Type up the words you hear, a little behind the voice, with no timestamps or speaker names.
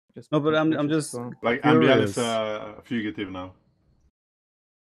Just No, but I'm just like curious. MbL is a fugitive now.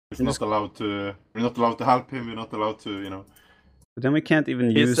 He's not allowed to. We're not allowed to help him. We're not allowed to, you know. But then we can't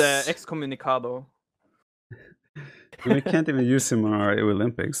even He's use. excommunicado. We can't even use him on our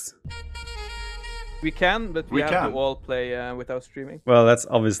Olympics. We can, but we have can. to all play without streaming. Well, that's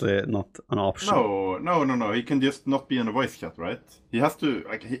obviously not an option. No. He can just not be in the voice chat, right? He has to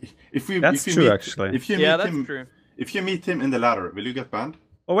like. That's true, actually. If you Yeah, meet that's him, true. if you meet him in the ladder, will you get banned?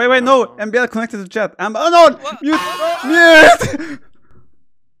 Oh wait, no! MbL connected to chat. Oh no! Mute! Mute!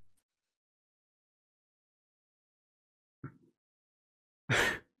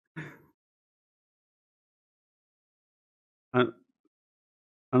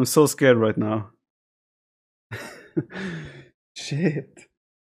 I'm so scared right now. Shit.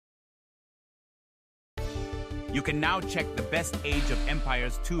 You can now check the best Age of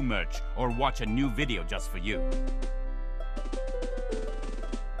Empires 2 merch or watch a new video just for you.